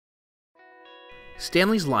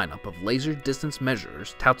Stanley's lineup of laser distance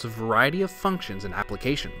measurers touts a variety of functions and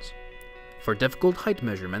applications. For difficult height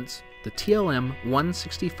measurements, the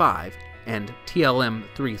TLM165 and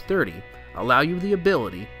TLM330 allow you the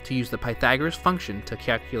ability to use the Pythagoras function to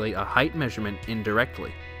calculate a height measurement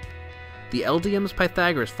indirectly. The LDM's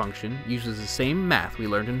Pythagoras function uses the same math we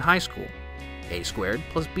learned in high school: a squared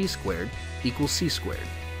plus b squared equals c squared.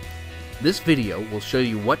 This video will show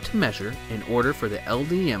you what to measure in order for the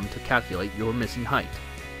LDM to calculate your missing height.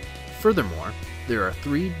 Furthermore, there are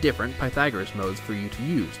 3 different Pythagoras modes for you to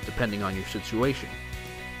use depending on your situation: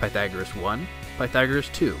 Pythagoras 1, Pythagoras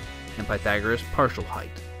 2, and Pythagoras partial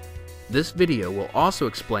height. This video will also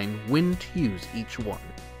explain when to use each one.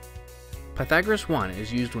 Pythagoras 1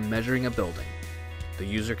 is used when measuring a building. The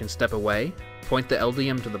user can step away, point the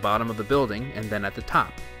LDM to the bottom of the building, and then at the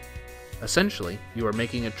top. Essentially, you are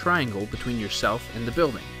making a triangle between yourself and the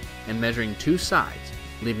building, and measuring 2 sides,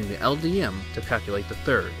 leaving the LDM to calculate the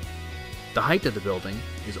third. The height of the building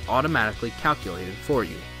is automatically calculated for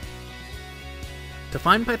you. To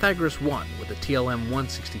find Pythagoras 1 with the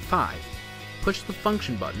TLM165, push the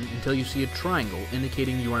function button until you see a triangle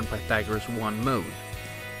indicating you are in Pythagoras 1 mode.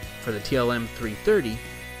 For the TLM330,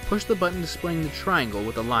 push the button displaying the triangle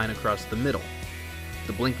with a line across the middle.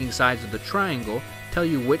 The blinking sides of the triangle tell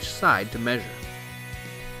you which side to measure.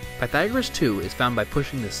 Pythagoras 2 is found by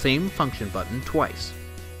pushing the same function button twice.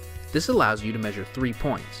 This allows you to measure 3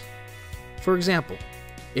 points. For example,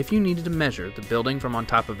 if you needed to measure the building from on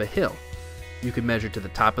top of a hill, you could measure to the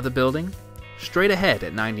top of the building, straight ahead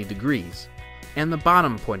at 90 degrees, and the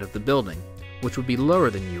bottom point of the building, which would be lower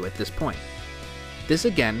than you at this point. This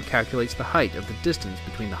again calculates the height of the distance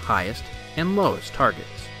between the highest and lowest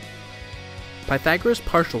targets. Pythagoras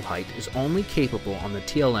partial height is only capable on the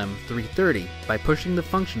TLM330 by pushing the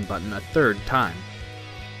function button a 3rd time.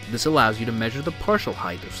 This allows you to measure the partial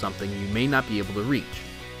height of something you may not be able to reach,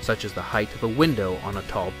 such as the height of a window on a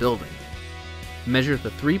tall building. Measure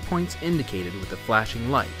the 3 points indicated with the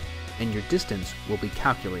flashing light, and your distance will be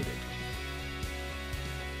calculated.